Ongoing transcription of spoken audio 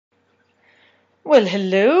Well,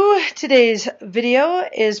 hello. Today's video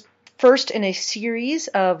is first in a series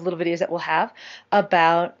of little videos that we'll have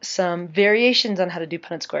about some variations on how to do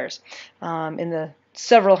Punnett squares. In the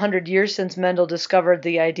several hundred years since Mendel discovered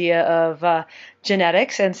the idea of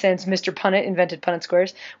genetics, and since Mr. Punnett invented Punnett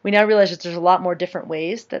squares, we now realize that there's a lot more different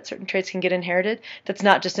ways that certain traits can get inherited. That's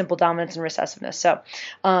not just simple dominance and recessiveness. So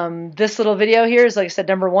this little video here is, like I said,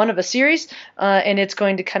 number one of a series, and it's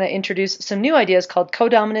going to kind of introduce some new ideas called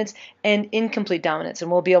codominance and incomplete dominance. And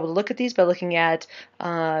we'll be able to look at these by looking at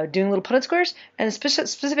doing little Punnett squares, and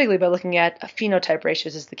specifically by looking at phenotype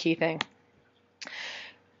ratios is the key thing.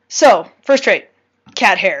 So, first trait.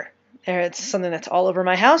 Cat hair. It's something that's all over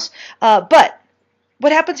my house. But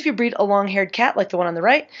what happens if you breed a long-haired cat like the one on the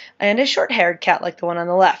right and a short-haired cat like the one on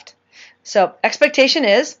the left? So expectation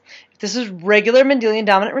is, if this is regular Mendelian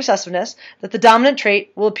dominant recessiveness, that the dominant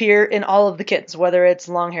trait will appear in all of the kittens, whether it's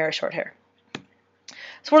long hair or short hair.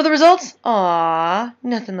 So what are the results? Aww,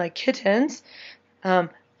 nothing like kittens. The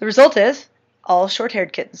result is all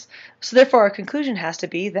short-haired kittens. So therefore our conclusion has to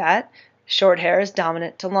be that short hair is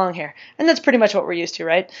dominant to long hair. And that's pretty much what we're used to,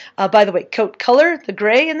 right? By the way, coat color, the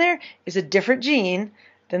gray in there, is a different gene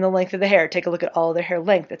than the length of the hair. Take a look at all their hair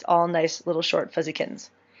length. It's all nice little short fuzzy kittens.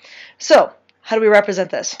 So how do we represent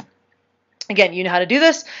this? Again, you know how to do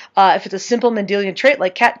this. If it's a simple Mendelian trait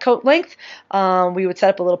like cat coat length, we would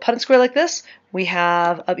set up a little Punnett square like this. We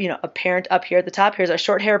have a parent up here at the top. Here's our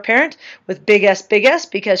short hair parent with big S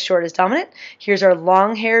because short is dominant. Here's our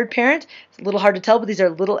long haired parent. It's a little hard to tell, but these are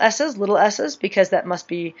little S's because that must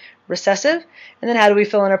be recessive. And then how do we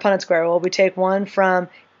fill in our Punnett square? Well, we take one from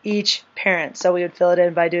each parent. So we would fill it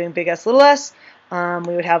in by doing big S, little s.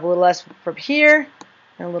 We would have a little s from here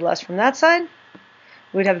and a little s from that side.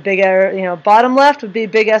 We'd have a big, bottom left would be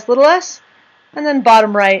big S, little s, and then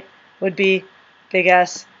bottom right would be big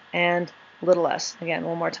S and little s. Again,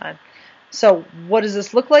 one more time. So what does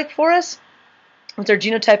this look like for us? What's our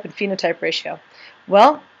genotype and phenotype ratio?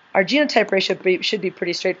 Well, our genotype ratio should be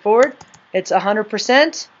pretty straightforward. It's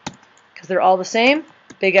 100% because they're all the same,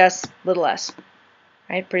 big S, little s.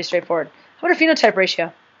 Right? Pretty straightforward. How about our phenotype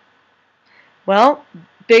ratio? Well,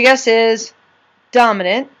 big S is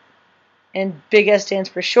dominant, and big S stands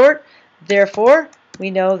for short. Therefore,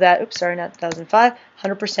 we know that, oops, sorry, not 2005,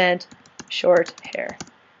 100% short hair.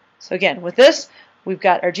 So again, with this, we've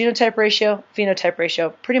got our genotype ratio, phenotype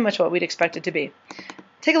ratio, pretty much what we'd expect it to be.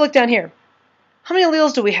 Take a look down here. How many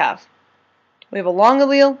alleles do we have? We have a long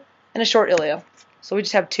allele and a short allele. So we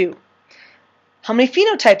just have two. How many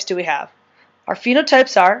phenotypes do we have? Our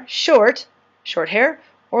phenotypes are short hair,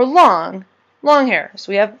 or long hair.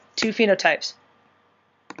 So we have two phenotypes.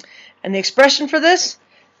 And the expression for this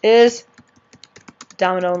is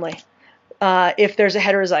dominant only. If there's a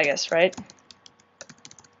heterozygous, right?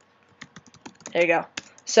 There you go.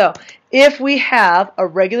 So if we have a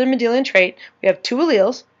regular Mendelian trait, we have two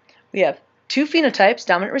alleles, we have two phenotypes,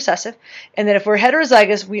 dominant recessive, and then if we're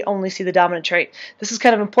heterozygous, we only see the dominant trait. This is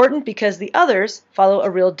kind of important because the others follow a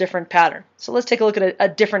real different pattern. So let's take a look at a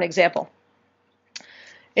different example.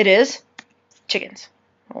 It is chickens.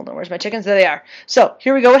 Hold on, where's my chickens? There they are. So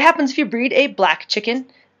here we go. What happens if you breed a black chicken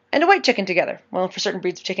and a white chicken together? Well, for certain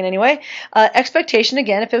breeds of chicken anyway. Expectation,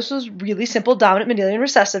 again, if this was really simple dominant Mendelian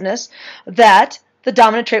recessiveness, that the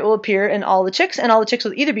dominant trait will appear in all the chicks, and all the chicks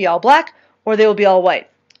will either be all black or they will be all white.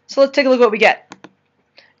 So let's take a look at what we get.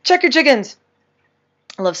 Checker chickens.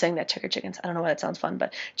 I love saying that, checker chickens. I don't know why that sounds fun,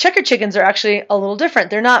 but checker chickens are actually a little different.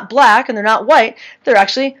 They're not black and they're not white. They're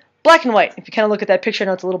actually black and white. If you kind of look at that picture, I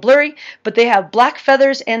know it's a little blurry, but they have black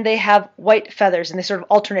feathers and they have white feathers, and they sort of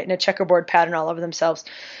alternate in a checkerboard pattern all over themselves.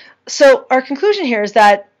 So our conclusion here is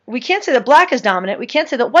that we can't say that black is dominant, we can't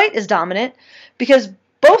say that white is dominant, because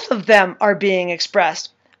both of them are being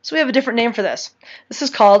expressed. So we have a different name for this. This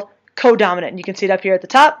is called codominant, and you can see it up here at the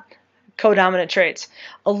top, codominant traits.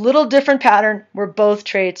 A little different pattern where both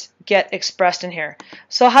traits get expressed in here.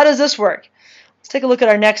 So how does this work? Let's take a look at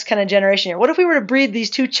our next kind of generation here. What if we were to breed these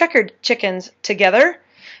two checkered chickens together?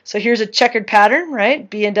 So here's a checkered pattern, right?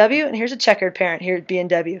 B and W, and here's a checkered parent here at B and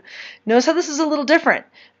W. Notice how this is a little different.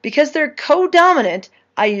 Because they're codominant,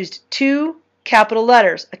 I used two capital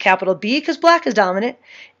letters. A capital B because black is dominant,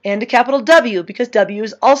 and a capital W because W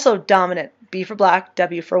is also dominant. B for black,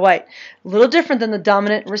 W for white. A little different than the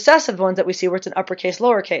dominant recessive ones that we see where it's an uppercase,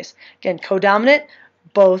 lowercase. Again, codominant,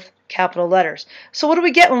 both capital letters. So what do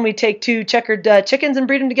we get when we take two checkered chickens and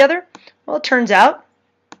breed them together? Well, it turns out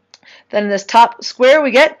that in this top square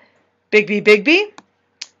we get big B.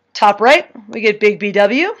 Top right, we get big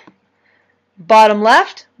BW. Bottom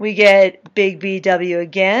left, we get big BW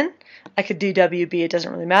again. I could do WB, it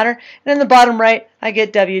doesn't really matter. And in the bottom right, I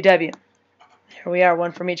get WW. There Here we are,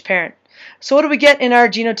 one from each parent. So what do we get in our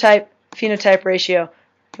genotype-phenotype ratio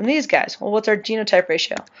from these guys? Well, what's our genotype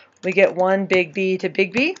ratio? We get 1 big B to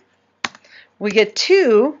big B. We get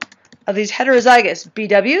 2 of these heterozygous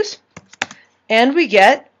BWs, and we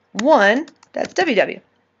get 1 that's WW.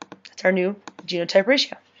 That's our new genotype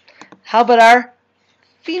ratio. How about our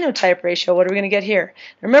phenotype ratio? What are we going to get here?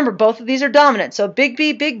 Remember, both of these are dominant, so big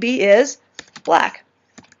B is black.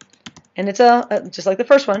 And it's just like the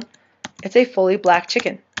first one, it's a fully black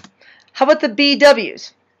chicken. How about the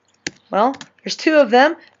BWs? Well, there's 2 of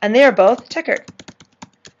them, and they are both checkered.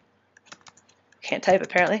 Can't type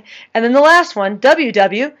apparently. And then the last one,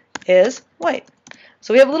 WW, is white.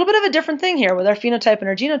 So we have a little bit of a different thing here with our phenotype and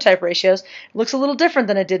our genotype ratios. It looks a little different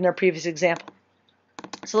than it did in our previous example.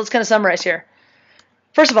 So let's kind of summarize here.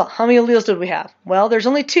 First of all, how many alleles did we have? Well, there's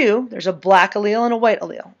only 2. There's a black allele and a white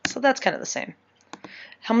allele. So that's kind of the same.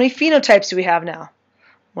 How many phenotypes do we have now?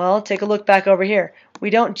 Well, take a look back over here. We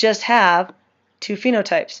don't just have 2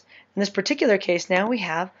 phenotypes. In this particular case now, we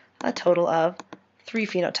have a total of 3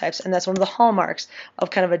 phenotypes, and that's one of the hallmarks of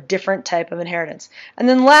kind of a different type of inheritance. And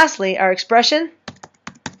then lastly, our expression,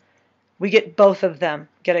 we get both of them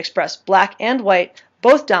get expressed, black and white,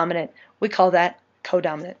 both dominant. We call that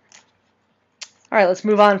codominant. All right, let's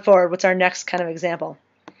move on forward. What's our next kind of example?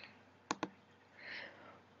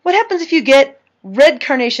 What happens if you get red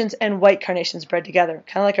carnations and white carnations bred together?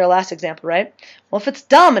 Kind of like our last example, right? Well, if it's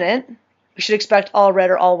dominant, we should expect all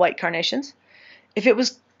red or all white carnations. If it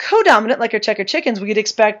was codominant, like our checkered chickens, we could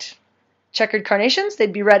expect checkered carnations.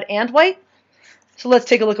 They'd be red and white. So let's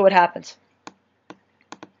take a look at what happens.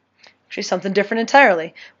 Actually, something different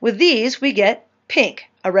entirely. With these, we get pink.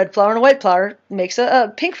 A red flower and a white flower makes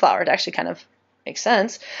a pink flower. It actually kind of makes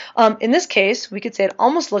sense. In this case, we could say it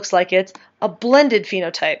almost looks like it's a blended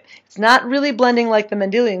phenotype. It's not really blending like the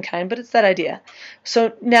Mendelian kind, but it's that idea.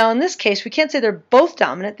 So now in this case, we can't say they're both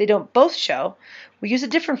dominant. They don't both show. We use a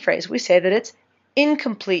different phrase. We say that it's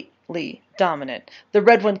incompletely dominant. The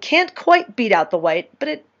red one can't quite beat out the white, but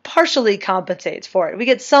it partially compensates for it. We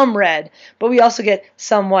get some red, but we also get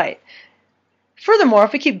some white. Furthermore,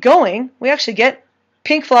 if we keep going, we actually get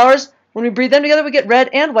pink flowers. When we breed them together, we get red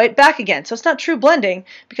and white back again. So it's not true blending,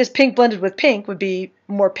 because pink blended with pink would be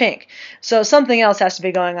more pink. So something else has to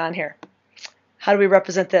be going on here. How do we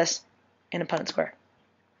represent this in a Punnett square?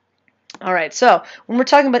 All right, so when we're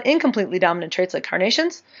talking about incompletely dominant traits like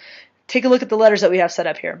carnations, take a look at the letters that we have set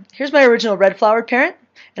up here. Here's my original red flowered parent,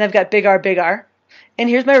 and I've got big R, big R. And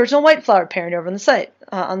here's my original white flowered parent over on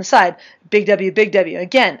the side, big W, big W.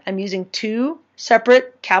 Again, I'm using 2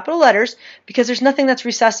 separate capital letters because there's nothing that's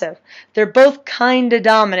recessive. They're both kind of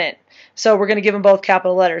dominant, so we're going to give them both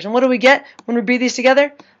capital letters. And what do we get when we breed these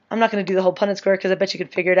together? I'm not going to do the whole Punnett square because I bet you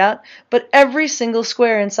could figure it out, but every single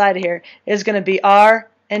square inside of here is going to be R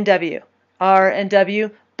and W. R and W,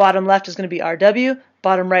 bottom left is going to be RW,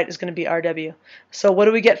 bottom right is going to be RW. So what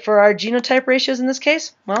do we get for our genotype ratios in this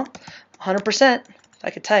case? Well, 100%, if I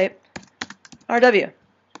could type, RW.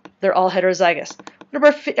 They're all heterozygous. What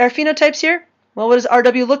about our phenotypes here? Well, what does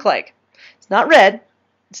RW look like? It's not red,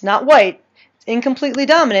 it's not white, it's incompletely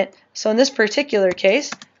dominant, so in this particular case,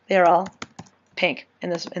 they are all pink in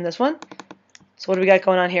this one. So what do we got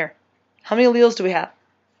going on here? How many alleles do we have?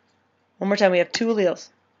 One more time, we have 2 alleles.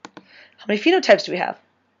 How many phenotypes do we have?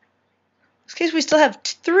 In this case, we still have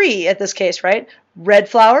 3 at this case, right? Red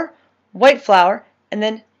flower, white flower, and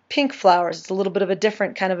then pink flowers. It's a little bit of a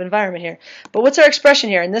different kind of environment here. But what's our expression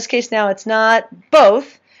here? In this case now, it's not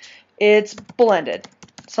both, it's blended,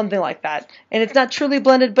 something like that. And it's not truly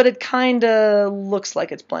blended, but it kind of looks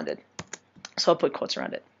like it's blended. So I'll put quotes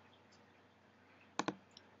around it.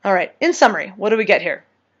 All right, in summary, what do we get here?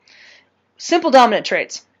 Simple dominant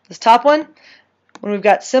traits. This top one, when we've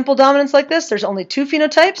got simple dominance like this, there's only 2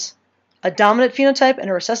 phenotypes, a dominant phenotype and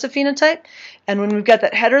a recessive phenotype. And when we've got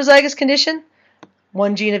that heterozygous condition,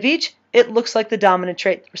 1 gene of each, it looks like the dominant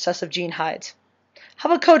trait the recessive gene hides. How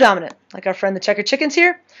about codominant, like our friend the checkered chickens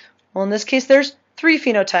here? Well, in this case, there's 3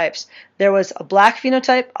 phenotypes. There was a black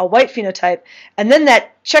phenotype, a white phenotype, and then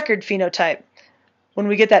that checkered phenotype. When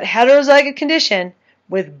we get that heterozygous condition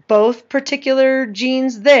with both particular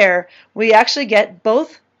genes there, we actually get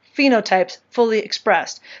both phenotypes fully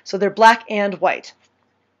expressed. So they're black and white.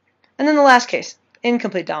 And then the last case,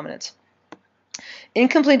 incomplete dominance.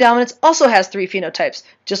 Incomplete dominance also has 3 phenotypes,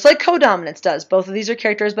 just like codominance does. Both of these are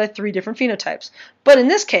characterized by 3 different phenotypes. But in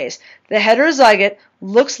this case, the heterozygote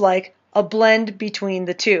looks like a blend between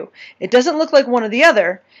the 2. It doesn't look like one or the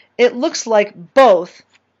other. It looks like both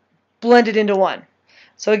blended into one.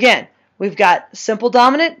 So again, we've got simple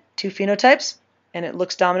dominant, 2 phenotypes, and it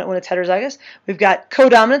looks dominant when it's heterozygous. We've got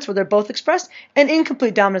codominance, where they're both expressed, and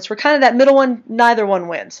incomplete dominance, where kind of that middle one, neither one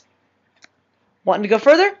wins. Wanting to go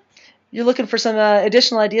further? You're looking for some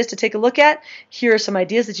additional ideas to take a look at. Here are some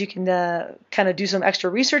ideas that you can kind of do some extra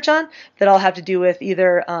research on that all have to do with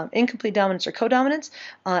either incomplete dominance or codominance,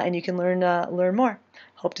 and you can learn more.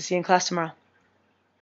 Hope to see you in class tomorrow.